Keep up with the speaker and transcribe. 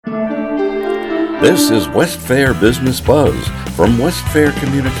This is West Fair Business Buzz from West Fair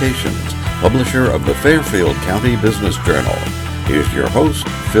Communications, publisher of the Fairfield County Business Journal. Here's your host,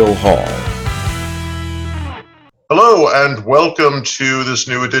 Phil Hall. Hello and welcome to this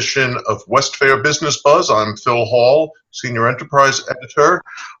new edition of West Fair Business Buzz. I'm Phil Hall, Senior Enterprise Editor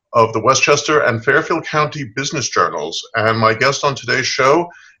of the Westchester and Fairfield County Business Journals. And my guest on today's show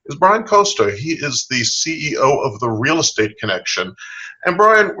is Brian Costa. He is the CEO of the Real Estate Connection. And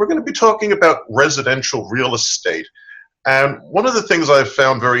Brian, we're going to be talking about residential real estate. And one of the things I've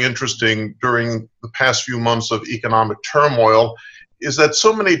found very interesting during the past few months of economic turmoil is that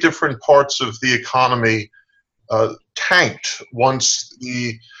so many different parts of the economy tanked once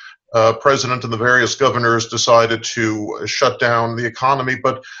the president and the various governors decided to shut down the economy.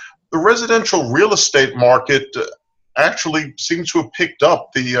 But the residential real estate market actually seems to have picked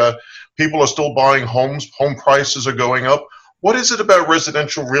up. The people are still buying homes. Home prices are going up. What is it about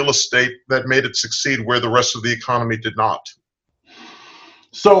residential real estate that made it succeed where the rest of the economy did not?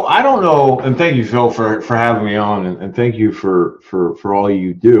 So I don't know, and thank you, Phil, for having me on, and thank you for all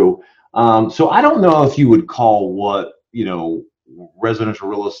you do. So I don't know if you would call what, residential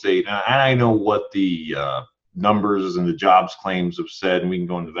real estate, and I know what the numbers and the jobs claims have said, and we can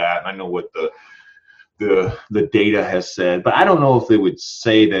go into that, and I know what the data has said, but I don't know if they would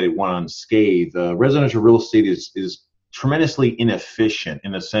say that it went unscathed. Residential real estate is tremendously inefficient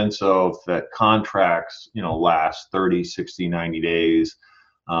in the sense of that contracts, last 30, 60, 90 days.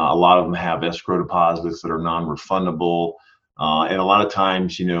 A lot of them have escrow deposits that are non-refundable. And a lot of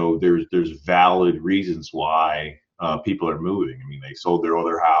times, there's valid reasons why people are moving. I mean, they sold their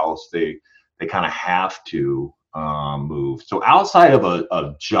other house. They kind of have to move. So outside of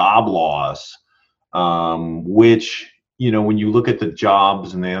a job loss, which, when you look at the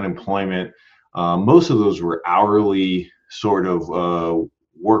jobs and the unemployment, most of those were hourly sort of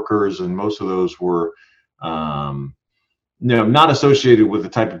workers, and most of those were not associated with the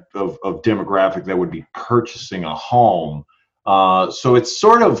type of demographic that would be purchasing a home. So it's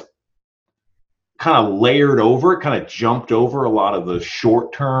sort of kind of layered over, it kind of jumped over a lot of the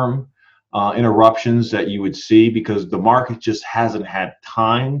short-term interruptions that you would see because the market just hasn't had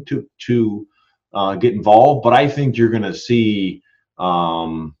time to get involved. But I think you're going to see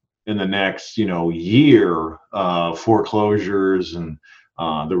in the next, year, foreclosures and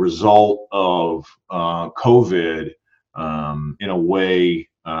the result of COVID in a way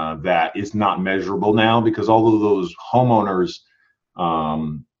that is not measurable now, because all of those homeowners,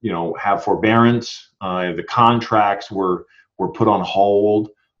 have forbearance. The contracts were put on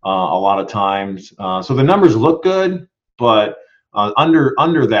hold a lot of times. So the numbers look good, but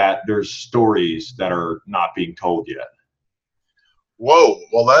under that, there's stories that are not being told yet. Whoa,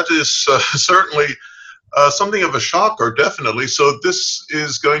 well, that is certainly something of a shocker, definitely. So this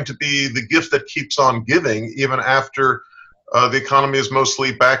is going to be the gift that keeps on giving, even after the economy is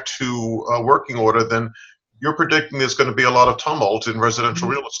mostly back to working order. Then you're predicting there's going to be a lot of tumult in residential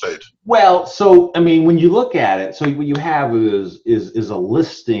real estate. Well, so, I mean, when you look at it, so what you have is a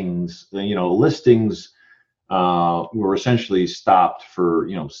listings, listings were essentially stopped for,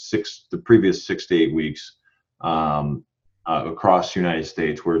 the previous 6 to 8 weeks. Across the United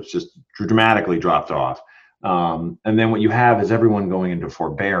States, where it's just dramatically dropped off. And then what you have is everyone going into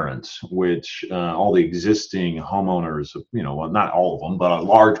forbearance, which all the existing homeowners, well, not all of them, but a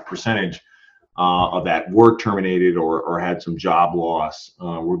large percentage of that were terminated or had some job loss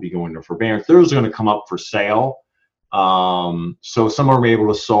will be going into forbearance. Those are going to come up for sale. So some are able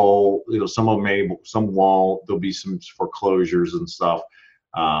to sell, some of them able, some won't. There'll be some foreclosures and stuff.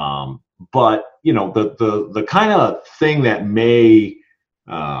 But the kind of thing that may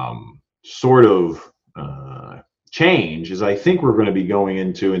sort of change is I think we're going to be going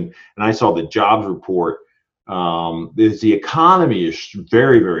into, and I saw the jobs report, is the economy is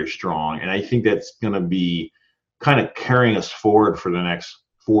very, very strong, and I think that's going to be kind of carrying us forward for the next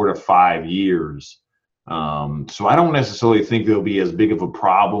 4 to 5 years. So I don't necessarily think there'll be as big of a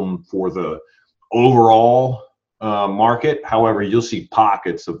problem for the overall market. However, you'll see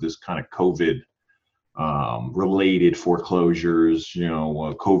pockets of this kind of COVID related foreclosures,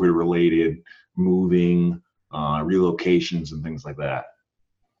 COVID related moving, relocations and things like that.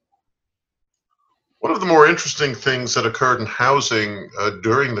 One of the more interesting things that occurred in housing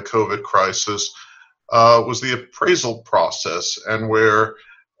during the COVID crisis was the appraisal process, and where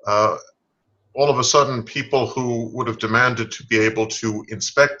all of a sudden people who would have demanded to be able to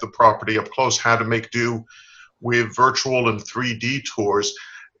inspect the property up close had to make do with virtual and 3D tours.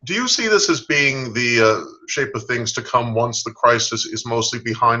 Do you see this as being the shape of things to come once the crisis is mostly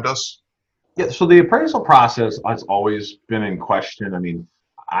behind us? Yeah, so the appraisal process has always been in question. I mean,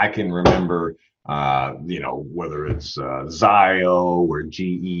 I can remember, whether it's Zio or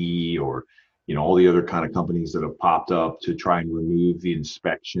GE or, all the other kind of companies that have popped up to try and remove the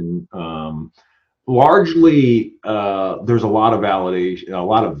inspection. Largely, there's a lot of validation, a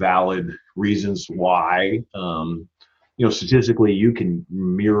lot of valid reasons why. Statistically, you can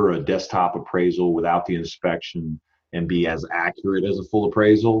mirror a desktop appraisal without the inspection and be as accurate as a full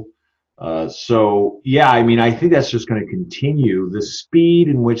appraisal. I think that's just going to continue. The speed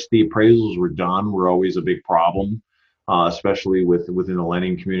in which the appraisals were done were always a big problem, especially within the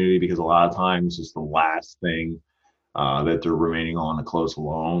lending community, because a lot of times it's the last thing that they're remaining on to close a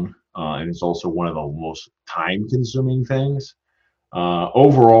loan. And it's also one of the most time-consuming things.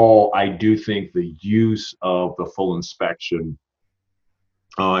 Overall, I do think the use of the full inspection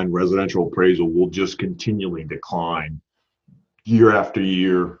and residential appraisal will just continually decline year after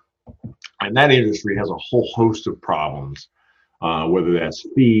year. And that industry has a whole host of problems, whether that's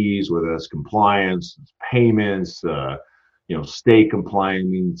fees, whether that's compliance, payments, state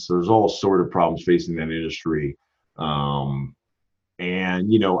compliance. There's all sort of problems facing that industry.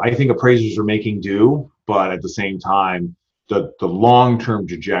 I think appraisers are making do, but at the same time, the long-term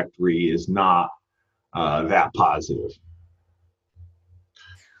trajectory is not that positive.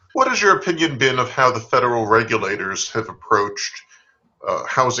 What has your opinion been of how the federal regulators have approached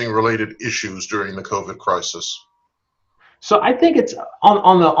housing-related issues during the COVID crisis? So I think it's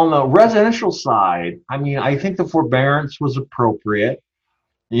on the residential side. I mean, I think the forbearance was appropriate.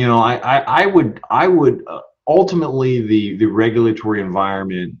 I would ultimately the regulatory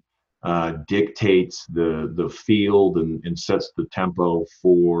environment dictates the field and sets the tempo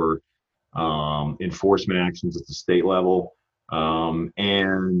for enforcement actions at the state level.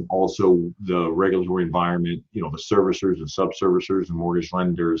 And also the regulatory environment, the servicers and sub-servicers and mortgage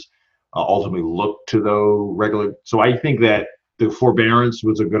lenders ultimately look to those regular. So I think that the forbearance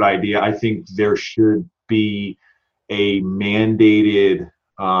was a good idea. I think there should be a mandated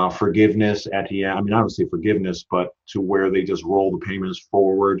forgiveness at the end. I mean, I don't say forgiveness, but to where they just roll the payments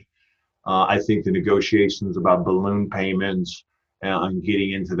forward. I think the negotiations about balloon payments and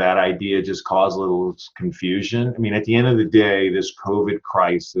getting into that idea just caused a little confusion. I mean, at the end of the day, this COVID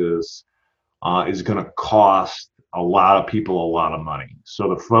crisis is going to cost a lot of people a lot of money.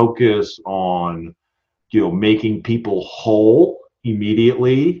 So the focus on, making people whole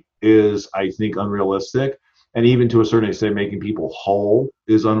immediately is, I think, unrealistic. And even to a certain extent, making people whole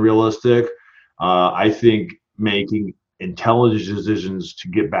is unrealistic. I think making intelligent decisions to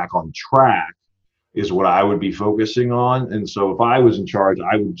get back on track is what I would be focusing on. And so if I was in charge,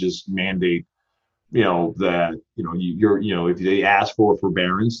 I would just mandate, that, if they ask for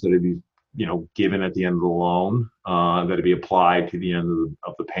forbearance, that it be, given at the end of the loan, that it be applied to the end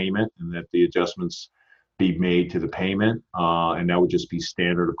of the payment, and that the adjustments be made to the payment. And that would just be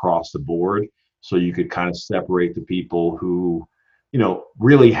standard across the board. So you could kind of separate the people who,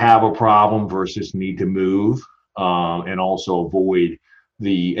 really have a problem versus need to move, and also avoid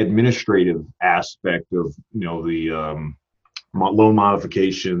the administrative aspect of, the loan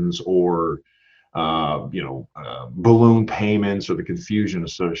modifications or, balloon payments or the confusion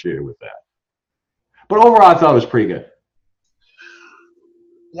associated with that. But overall, I thought it was pretty good.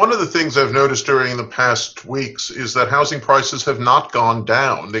 One of the things I've noticed during the past weeks is that housing prices have not gone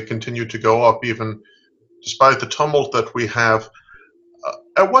down. They continue to go up even despite the tumult that we have.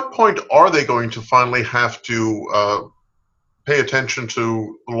 At what point are they going to finally have to pay attention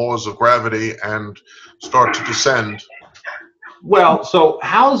to the laws of gravity and start to descend? Well, so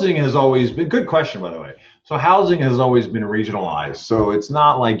housing has always been, good question, by the way. So housing has always been regionalized. So it's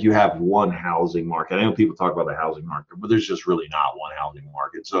not like you have one housing market. I know people talk about the housing market, but there's just really not one housing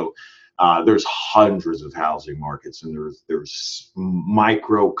market. So there's hundreds of housing markets, and there's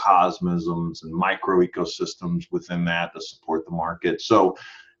microcosms and micro ecosystems within that to support the market. So,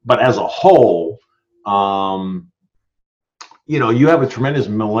 but as a whole, you have a tremendous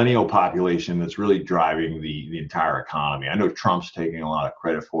millennial population that's really driving the entire economy. I know Trump's taking a lot of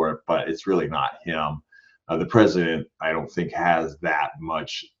credit for it, but it's really not him. The president, I don't think, has that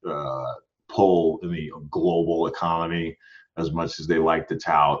much pull in the global economy as much as they like to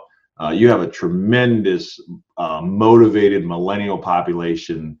tout. You have a tremendous motivated millennial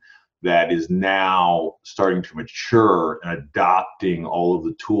population that is now starting to mature and adopting all of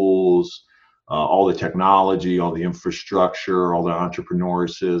the tools, all the technology, all the infrastructure, all the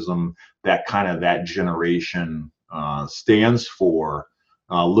entrepreneurialism that generation stands for.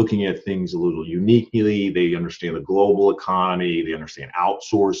 Looking at things a little uniquely. They understand the global economy. They understand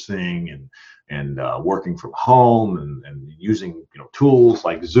outsourcing and working from home and using tools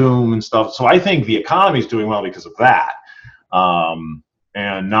like Zoom and stuff. So I think the economy is doing well because of that.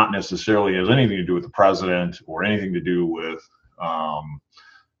 and not necessarily has anything to do with the president or anything to do with,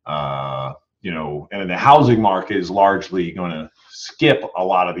 and the housing market is largely going to skip a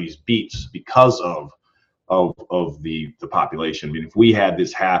lot of these beats because of the population. I mean, if we had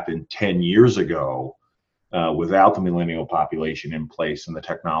this happen 10 years ago, without the millennial population in place and the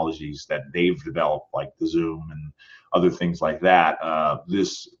technologies that they've developed, like the Zoom and other things like that,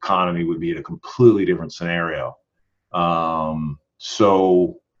 this economy would be in a completely different scenario.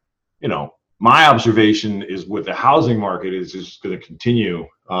 So, my observation is with the housing market is just going to continue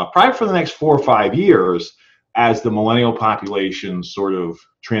probably for the next 4 or 5 years as the millennial population sort of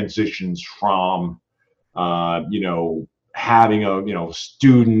transitions from, having a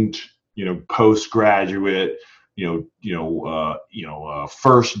student, postgraduate,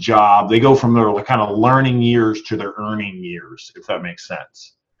 first job. They go from their kind of learning years to their earning years, if that makes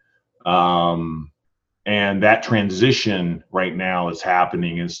sense. And that transition right now is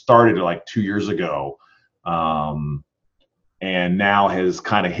happening and started like 2 years ago, and now has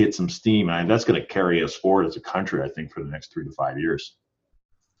kind of hit some steam. And that's going to carry us forward as a country, I think, for the next 3 to 5 years.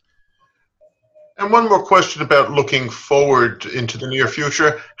 And one more question about looking forward into the near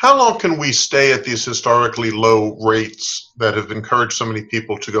future. How long can we stay at these historically low rates that have encouraged so many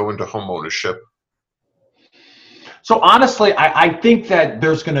people to go into home ownership? So honestly, I think that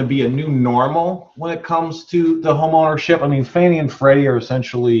there's going to be a new normal when it comes to the home ownership. I mean, Fannie and Freddie are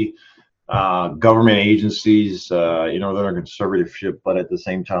essentially government agencies. They're a conservatorship, but at the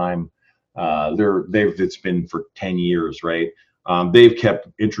same time, it's been for 10 years, right? They've kept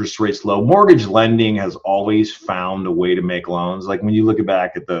interest rates low. Mortgage lending has always found a way to make loans. Like when you look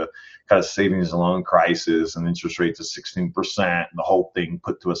back at the kind of savings and loan crisis and interest rates of 16%, and the whole thing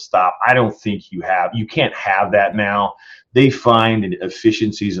put to a stop. I don't think you can't have that now. They find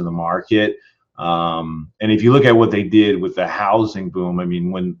efficiencies in the market. And if you look at what they did with the housing boom, I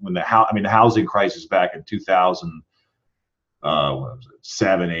mean, the housing crisis back in 2000, what was it,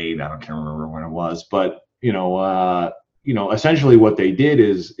 7, 8, I can't remember when it was, but essentially what they did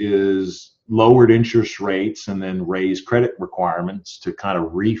is lowered interest rates and then raised credit requirements to kind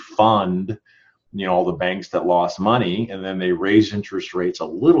of refund, all the banks that lost money. And then they raised interest rates a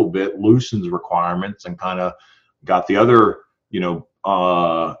little bit, loosened requirements, and kind of got the other,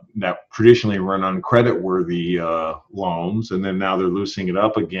 that traditionally run on credit-worthy loans. And then now they're loosening it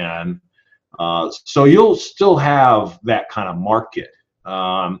up again. So you'll still have that kind of market.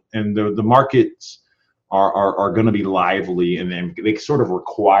 And the markets are going to be lively, and then they sort of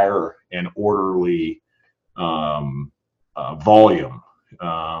require an orderly volume.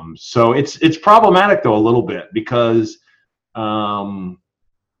 So it's problematic though a little bit, because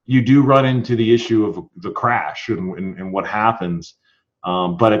you do run into the issue of the crash and what happens.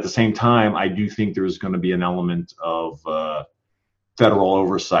 But at the same time, I do think there's going to be an element of federal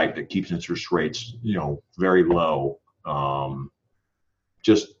oversight that keeps interest rates, very low.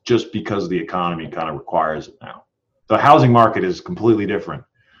 Just because the economy kind of requires it now. The housing market is completely different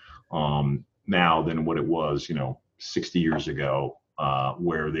now than what it was, 60 years ago,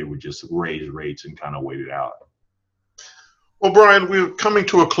 where they would just raise rates and kind of wait it out. Well, Brian, we're coming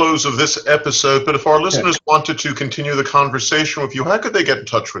to a close of this episode, but if our listeners wanted to continue the conversation with you, how could they get in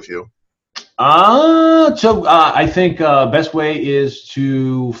touch with you? I think best way is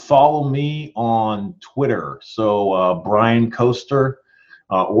to follow me on Twitter. So Brian Koester.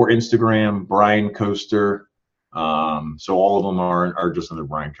 Or Instagram, Brian Koester. So all of them are just under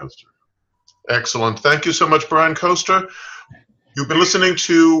Brian Koester. Excellent. Thank you so much, Brian Koester. You've been listening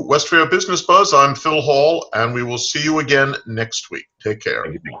to West Fair Business Buzz. I'm Phil Hall, and we will see you again next week. Take care.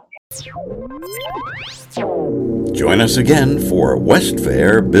 Join us again for West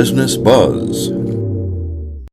Fair Business Buzz.